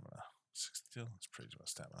stamina? 62. Let's praise about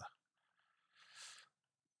stamina.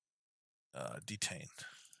 Detain.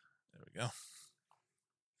 There we go.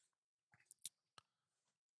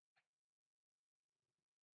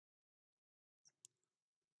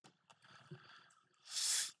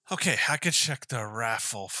 Okay, I could check the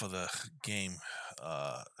raffle for the game,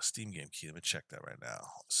 Steam game key. Let me check that right now.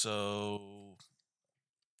 So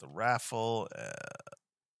the raffle,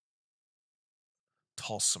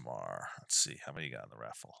 Tulsamar. Let's see how many you got in the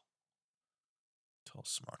raffle.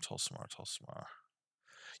 Tulsamar.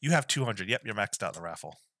 You have 200. Yep, you're maxed out in the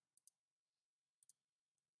raffle.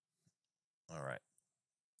 All right.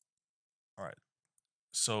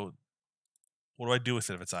 So what do I do with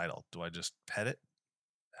it if it's idle? Do I just pet it?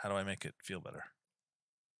 How do I make it feel better?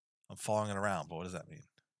 I'm following it around, but what does that mean?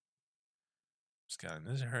 Scouting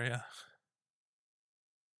this area.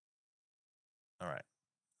 All right.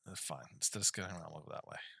 That's fine. Instead of scouting around, we'll go that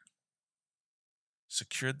way.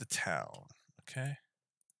 Secured the town. Okay.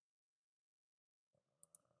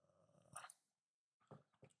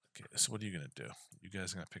 Okay, so what are you going to do? You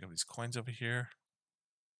guys are going to pick up these coins over here.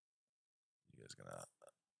 You guys are going to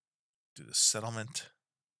do the settlement.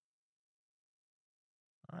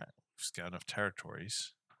 All right. Scout enough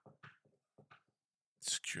territories.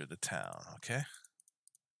 Secure the town. Okay.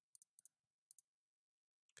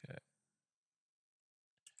 Okay.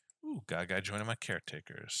 Ooh, got a guy joining my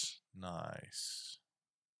caretakers. Nice.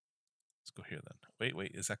 Let's go here then.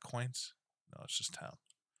 Wait, is that coins? No, it's just town.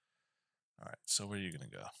 All right, so where are you going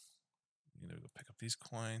to go? You're going to go pick up these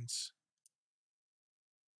coins.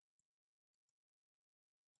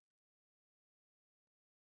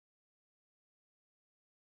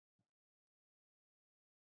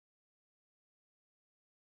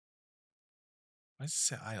 Why does it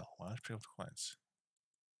say idle? Why don't you pick up the coins?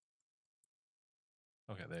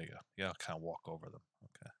 Okay, there you go. You gotta kind of walk over them.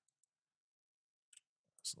 Okay.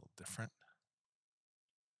 It's a little different.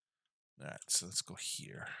 All right, so let's go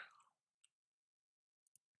here.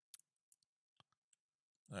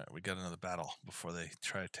 All right, we got another battle before they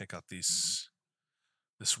try to take out this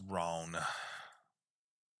Rhone.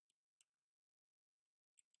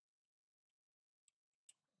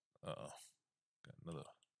 Uh-oh. Got another.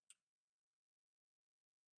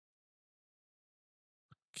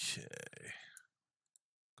 Okay.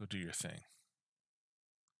 Go do your thing.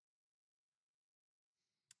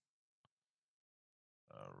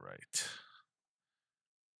 All right.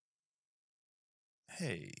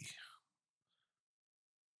 Hey.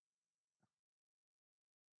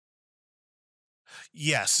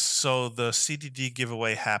 Yes, so the CDD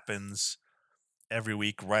giveaway happens every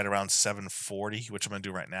week right around 7:40, which I'm going to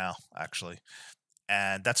do right now, actually.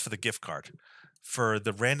 And that's for the gift card. For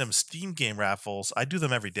the random Steam game raffles, I do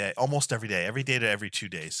them every day, almost every day to every 2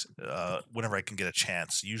 days, whenever I can get a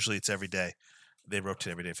chance. Usually it's every day. They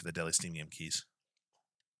rotate every day for the daily Steam game keys.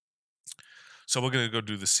 So we're going to go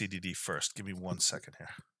do the CDD first. Give me 1 second here.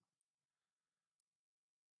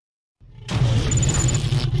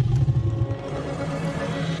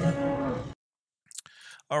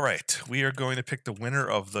 All right, we are going to pick the winner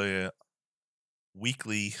of the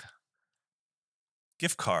weekly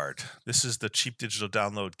gift card. This is the Cheap Digital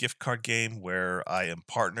Download gift card game where I am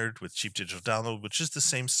partnered with Cheap Digital Download, which is the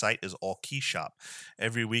same site as All Key Shop.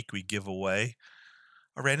 Every week we give away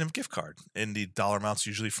a random gift card, and the dollar amount's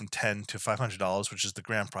usually from $10 to $500, which is the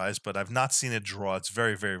grand prize. But I've not seen it draw. It's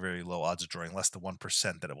very, very, very low odds of drawing, less than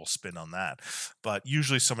 1% that it will spin on that. But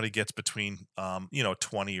usually somebody gets between,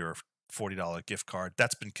 $20 or $40 gift card.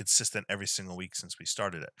 That's been consistent every single week since we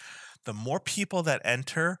started it. The more people that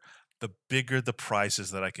enter, the bigger the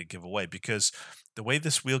prizes that I could give away, because the way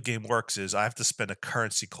this wheel game works is I have to spend a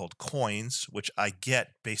currency called coins, which I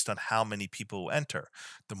get based on how many people enter.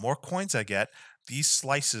 The more coins I get, these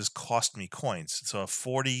slices cost me coins. So a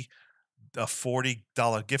 $40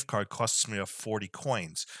 gift card costs me 40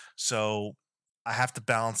 coins. So I have to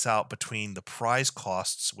balance out between the prize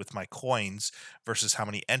costs with my coins versus how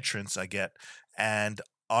many entrants I get. And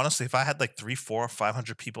honestly, if I had like 3, 4,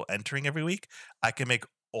 500 people entering every week, I can make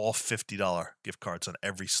all $50 gift cards on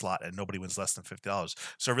every slot, and nobody wins less than $50.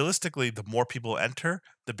 So realistically, the more people enter,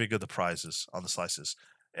 the bigger the prizes on the slices.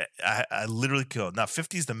 I literally go now.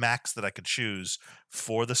 50 is the max that I could choose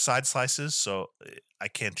for the side slices, so I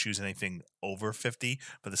can't choose anything over 50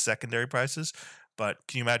 for the secondary prices. But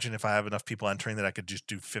can you imagine if I have enough people entering that I could just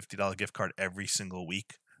do $50 gift card every single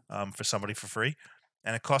week for somebody for free,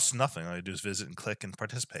 and it costs nothing. All I do is visit and click and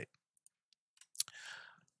participate.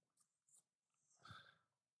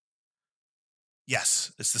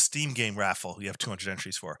 Yes, it's the Steam game raffle. You have 200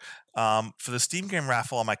 entries for the Steam game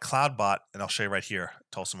raffle on my cloud bot, and I'll show you right here,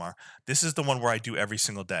 Tulsamar. This is the one where I do every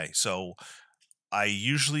single day. So I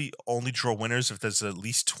usually only draw winners if there's at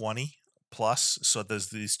least 20 plus. So there's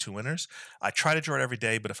these 2 winners. I try to draw it every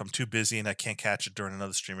day, but if I'm too busy and I can't catch it during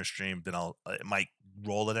another streamer stream, then it might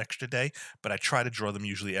roll an extra day. But I try to draw them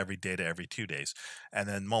usually every day to every 2 days. And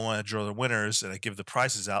then when I draw the winners and I give the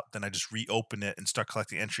prizes out, then I just reopen it and start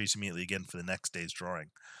collecting entries immediately again for the next day's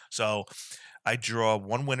drawing. So I draw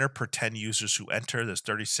 1 winner per 10 users who enter. There's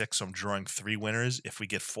 36, so I'm drawing 3 winners. If we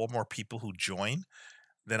get 4 more people who join,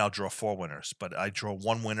 then I'll draw 4 winners. But I draw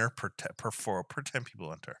 1 winner per 10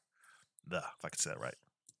 people enter. If I could say that right.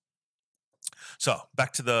 So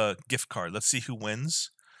back to the gift card. Let's see who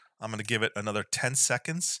wins. I'm going to give it another 10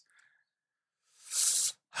 seconds.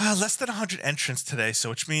 Less than 100 entrants today,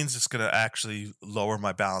 so which means it's going to actually lower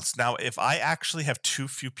my balance. Now, if I actually have too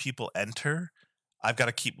few people enter, I've got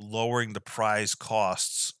to keep lowering the prize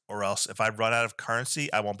costs, or else if I run out of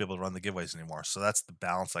currency, I won't be able to run the giveaways anymore. So that's the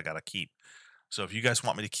balance I got to keep. So if you guys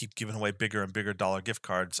want me to keep giving away bigger and bigger dollar gift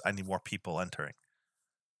cards, I need more people entering.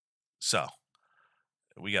 So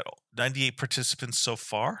we got 98 participants so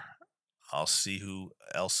far. I'll see who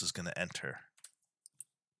else is going to enter.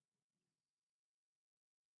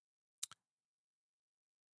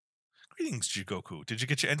 Greetings, Jigoku. Did you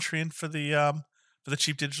get your entry in for the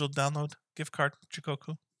Cheap Digital Download gift card,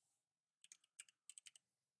 Jigoku?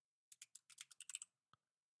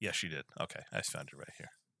 Yes, you did. Okay, I found you right here.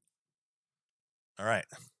 All right.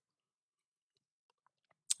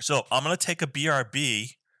 So I'm going to take a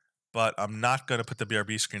BRB, but I'm not going to put the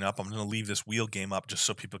BRB screen up. I'm going to leave this wheel game up just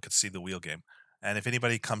so people could see the wheel game. And if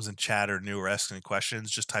anybody comes in chat or new or asks any questions,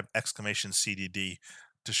 just type exclamation CDD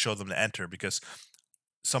to show them to enter, because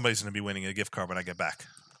somebody's going to be winning a gift card when I get back.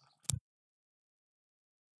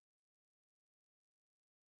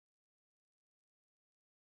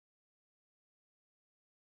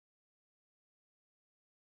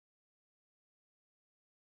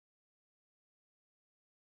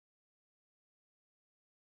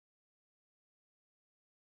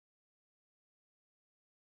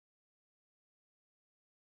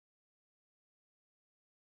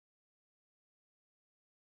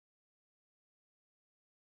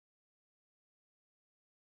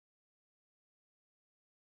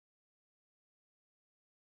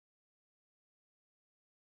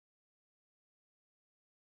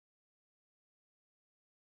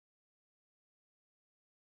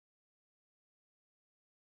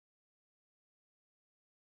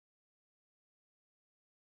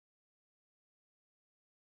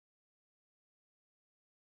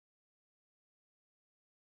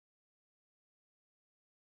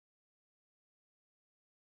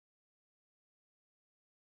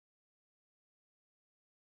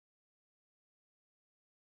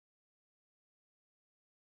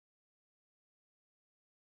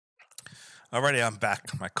 Alrighty, I'm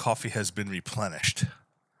back. My coffee has been replenished.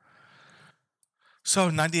 So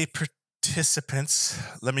 98 Participants,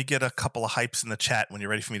 let me get a couple of hypes in the chat when you're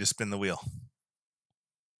ready for me to spin the wheel.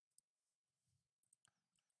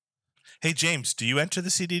 Hey, James, do you enter the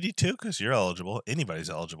CDD too? Because you're eligible. Anybody's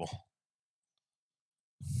eligible.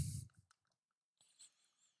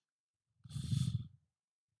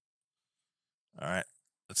 All right.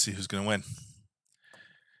 Let's see who's going to win.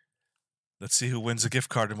 Let's see who wins a gift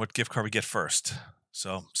card and what gift card we get first.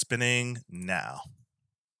 So, spinning now.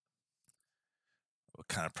 What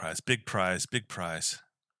kind of prize? Big prize, big prize.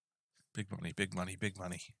 Big money, big money, big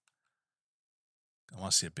money. I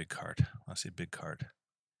want to see a big card. I want to see a big card.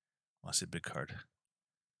 I want to see a big card.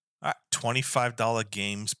 All right, $25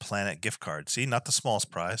 Games Planet gift card. See, not the smallest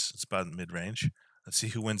prize. It's about mid-range. Let's see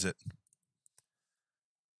who wins it.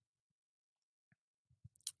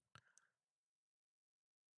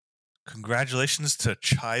 Congratulations to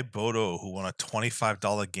Chai Bodo, who won a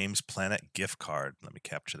 $25 Games Planet gift card. Let me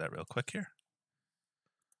capture that real quick here.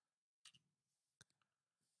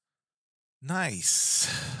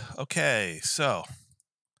 Nice. Okay, so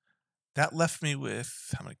that left me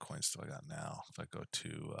with, how many coins do I got now? If I go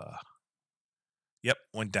to, yep,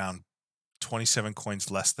 went down 27 coins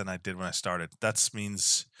less than I did when I started. That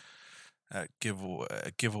means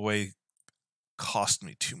giveaway cost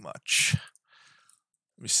me too much.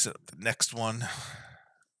 Let me set up the next one.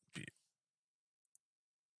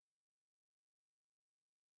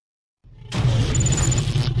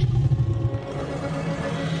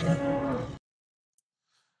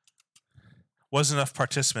 Wasn't enough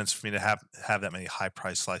participants for me to have that many high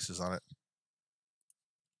price slices on it.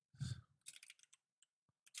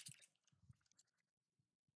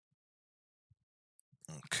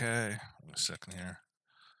 Okay, a second here.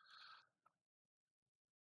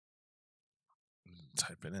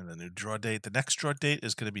 Type it in the new draw date. The next draw date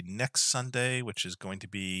is going to be next Sunday, which is going to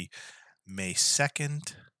be May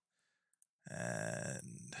 2nd,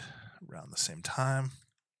 and around the same time.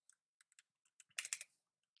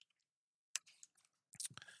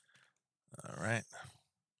 All right.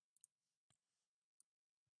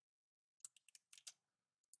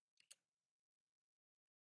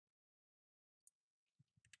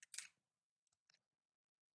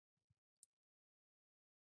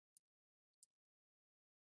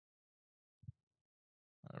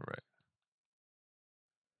 All right.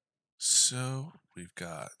 So we've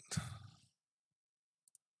got,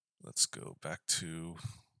 let's go back to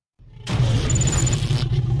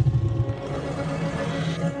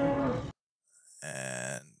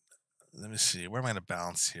and let me see, where am I going to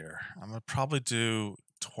balance here? I'm going to probably do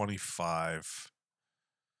 25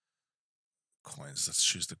 coins. Let's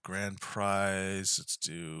choose the grand prize. Let's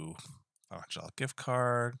do $500 gift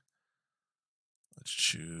card. Let's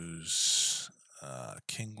choose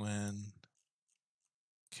King Win.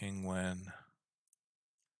 King Win. And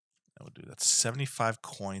we'll do that. 75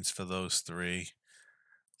 coins for those three.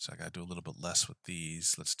 So I got to do a little bit less with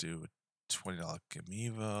these. Let's do a $20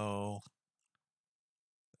 Gamivo.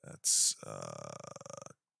 That's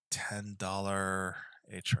 $10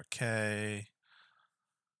 HRK.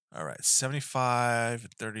 All right, 75,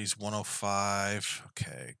 30 is 105.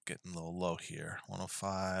 Okay, getting a little low here.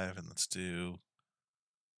 105, and let's do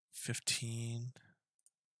 15.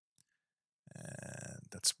 And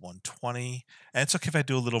that's 120. And it's okay if I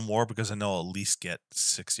do a little more because I know I'll at least get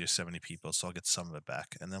 60 or 70 people, so I'll get some of it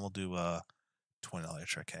back. And then we'll do $20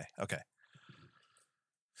 HRK. Okay.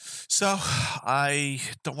 So I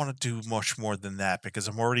don't want to do much more than that because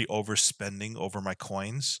I'm already overspending over my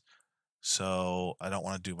coins. So I don't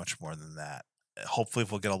want to do much more than that. Hopefully,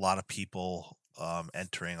 if we'll get a lot of people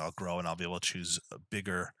entering, I'll grow and I'll be able to choose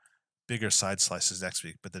bigger side slices next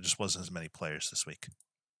week. But there just wasn't as many players this week.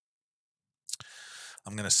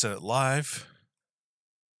 I'm going to set it live.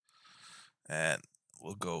 And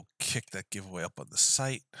we'll go kick that giveaway up on the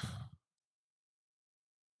site.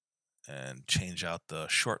 And change out the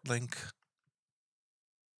short link.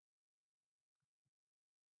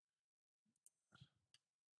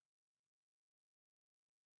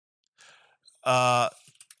 The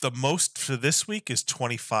most for this week is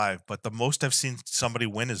 25, but the most I've seen somebody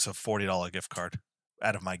win is a $40 gift card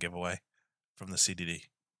out of my giveaway from the CDD.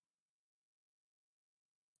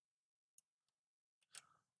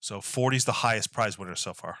 So 40 is the highest prize winner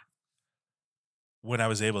so far. When I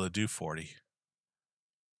was able to do 40.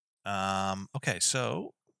 Okay,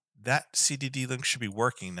 so that CDD link should be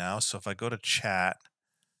working now. So if I go to chat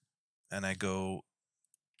and I go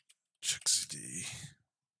check CD,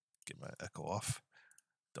 get my echo off,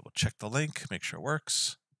 double check the link, make sure it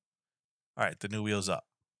works. All right, the new wheel's up.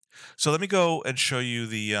 So let me go and show you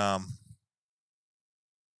the let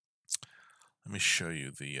me show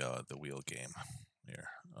you the wheel game here.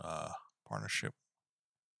 Partnership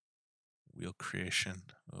Wheel creation.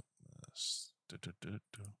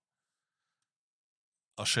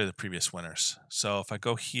 I'll show you the previous winners. So if I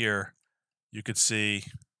go here, you could see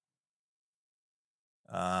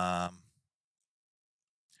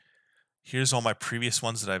here's all my previous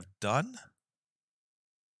ones that I've done.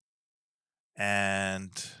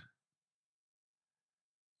 And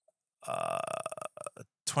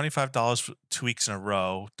 $25 for 2 weeks in a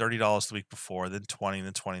row, $30 the week before, then 20,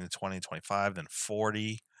 then 20, then 20, 25, then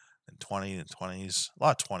 40, then 20, then 20s, a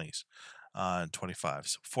lot of 20s, and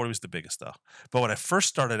 25s. 40 was the biggest though. But when I first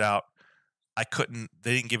started out, they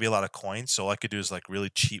didn't give you a lot of coins. So all I could do is like really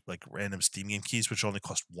cheap, like random Steam game keys, which only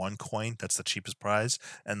cost 1 coin. That's the cheapest prize.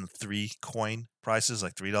 And 3 coin prizes,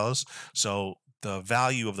 like $3. So the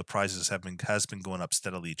value of the prizes has been going up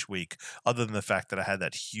steadily each week, other than the fact that I had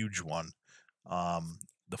that huge one,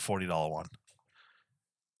 the $40 one.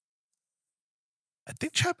 I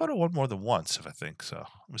think Chatbot won more than once, if I think so.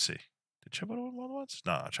 Let me see. Did Chatbot win more than once?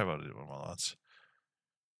 No, Chatbot didn't win more than once.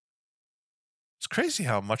 It's crazy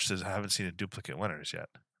how much I haven't seen a duplicate winners yet.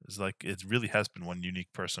 It's like it really has been one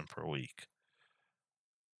unique person per week.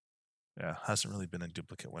 Yeah, hasn't really been a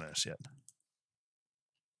duplicate winners yet.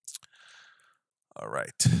 All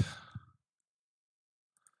right.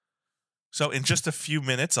 So in just a few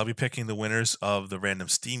minutes, I'll be picking the winners of the random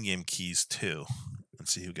Steam game keys too, and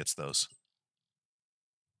see who gets those.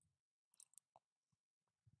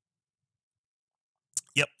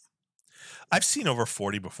 Yep. I've seen over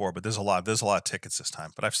 40 before, but there's a lot of tickets this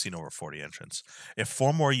time, but I've seen over 40 entrants. If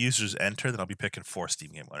 4 more users enter, then I'll be picking 4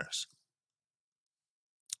 Steam game winners.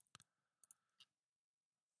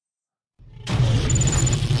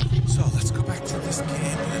 So let's go back to this game,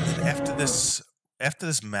 and then after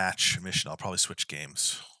this match mission, I'll probably switch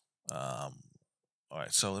games. All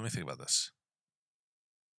right, so let me think about this.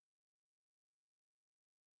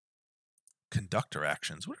 Conductor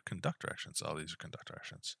actions. What are conductor actions? Oh, these are conductor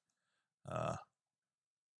actions.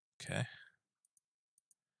 Okay.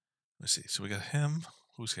 Let's see. So we got him.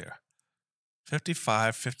 Who's here?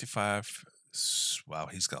 55, 55. Wow,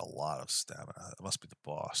 he's got a lot of stamina. It must be the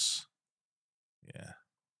boss. Yeah.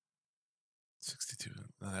 62.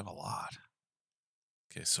 They have a lot.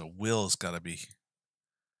 Okay, so Will's got to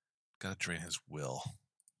drain his will.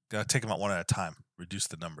 Got to take him out one at a time. Reduce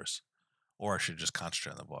the numbers. Or I should just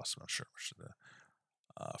concentrate on the boss. I'm not sure.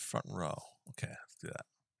 Front row. Okay, let's do that.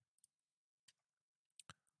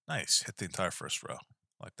 Nice. Hit the entire first row.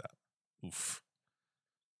 Like that. Oof.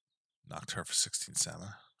 Knocked her for 16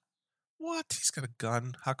 stamina. What? He's got a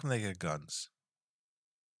gun? How come they get guns?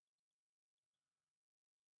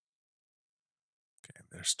 Okay,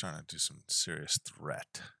 they're starting to do some serious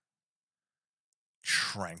threat.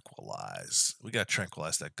 Tranquilize. We gotta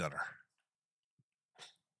tranquilize that gunner.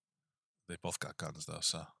 They both got guns though,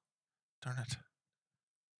 so darn it.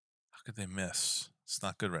 How could they miss? It's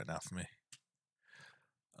not good right now for me.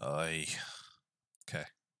 Okay.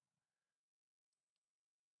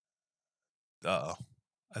 Uh-oh.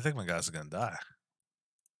 I think my guys are gonna die.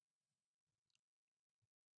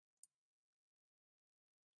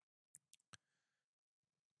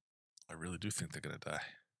 I really do think they're gonna die.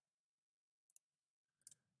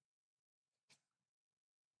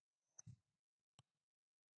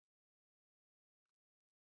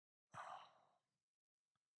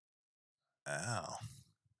 Ow.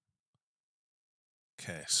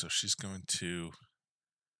 Okay, so she's going to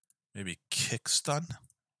maybe kick stun.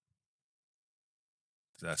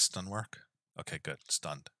 Does that stun work? Okay, good.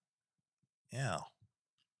 Stunned. Yeah.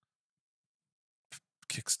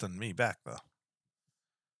 Kick stun me back though.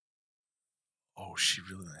 Oh, she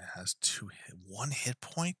really has 1 hit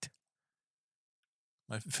point?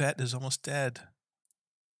 My vet is almost dead.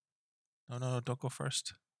 No, don't go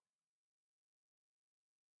first.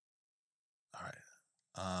 All right.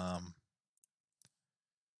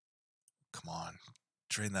 Come on.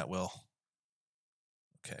 Drain that will.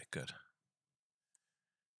 Okay, good.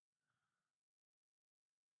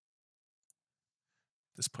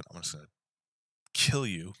 At this point, I'm just going to kill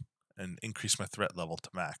you and increase my threat level to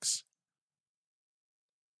max.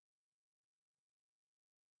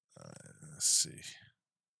 Let's see.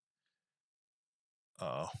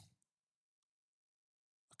 Uh-oh.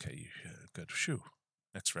 Okay, good. Shoo.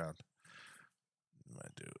 Next round. What do I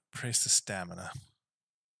do? Praise the stamina.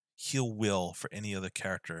 Heal will for any other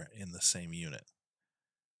character in the same unit.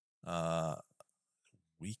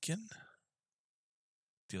 Weaken?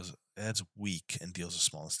 Adds weak and deals a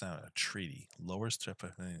small stamina. Treaty. Lowers threat by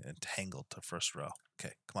entangled to first row.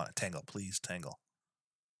 Okay, come on, entangle, please, tangle.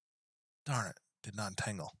 Darn it, did not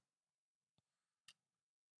entangle.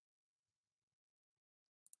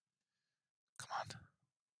 Come on.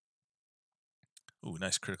 Ooh,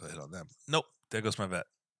 nice critical hit on them. Nope, there goes my vet.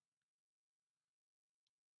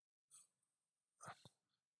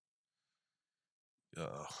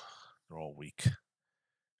 Oh, they're all weak.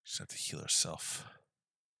 Just have to heal herself.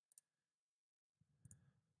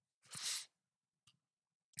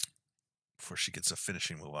 Before she gets a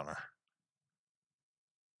finishing move on her.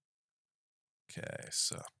 Okay,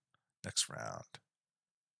 so next round.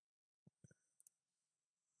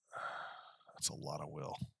 That's a lot of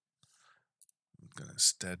will. I'm going to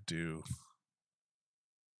instead do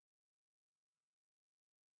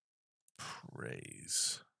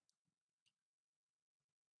praise.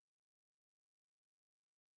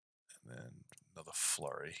 And then another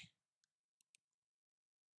flurry.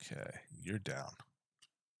 Okay, you're down.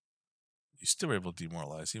 You still were able to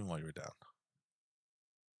demoralize even while you were down.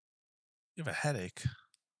 You have a headache.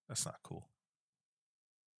 That's not cool.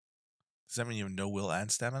 Does that mean you have no will and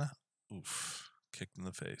stamina? Oof. Kicked in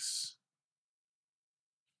the face.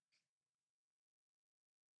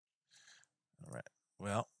 All right.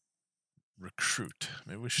 Well, recruit.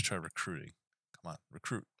 Maybe we should try recruiting. Come on,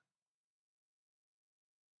 recruit.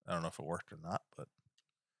 I don't know if it worked or not, but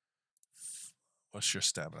what's your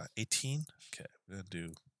stamina? 18? Okay, we're going to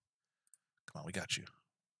do... Come on, we got you.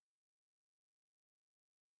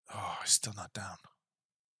 Oh, he's still not down.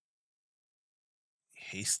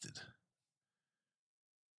 Hasted.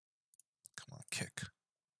 Come on, kick.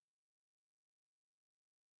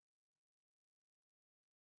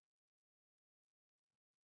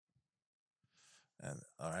 And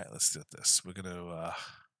all right, let's do this. We're gonna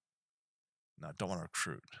no, don't want to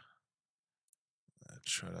recruit.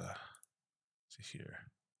 Try to see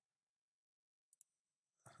here.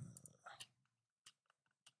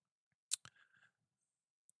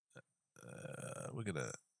 We're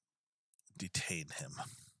gonna detain him.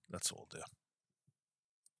 That's what we'll do.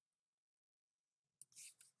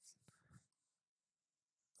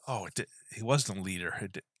 Oh, it did. He was the leader.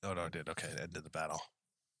 It did. Oh no, it did. Okay, it ended the battle.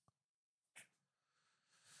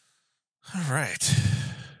 All right.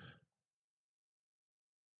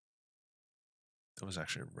 That was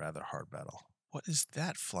actually a rather hard battle. What is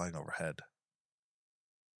that flying overhead?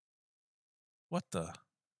 What the?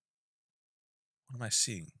 What am I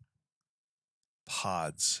seeing?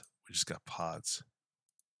 Pods. We just got pods.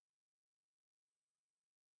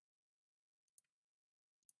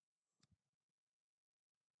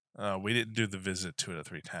 We didn't do the visit 2 out of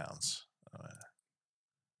 3 towns.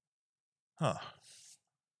 Huh.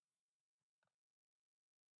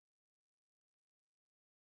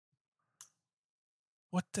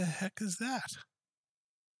 What the heck is that?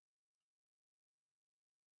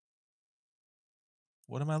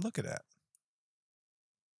 What am I looking at?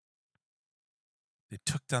 They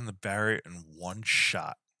took down the barrier in one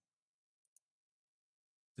shot.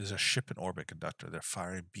 There's a ship in orbit, conductor. They're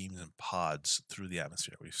firing beams and pods through the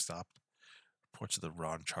atmosphere. We've stopped. Reports of the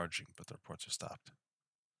Ron charging, but the reports are stopped.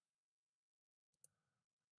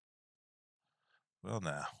 Well,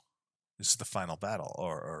 now, this is the final battle,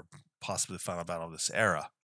 or possibly the final battle of this era.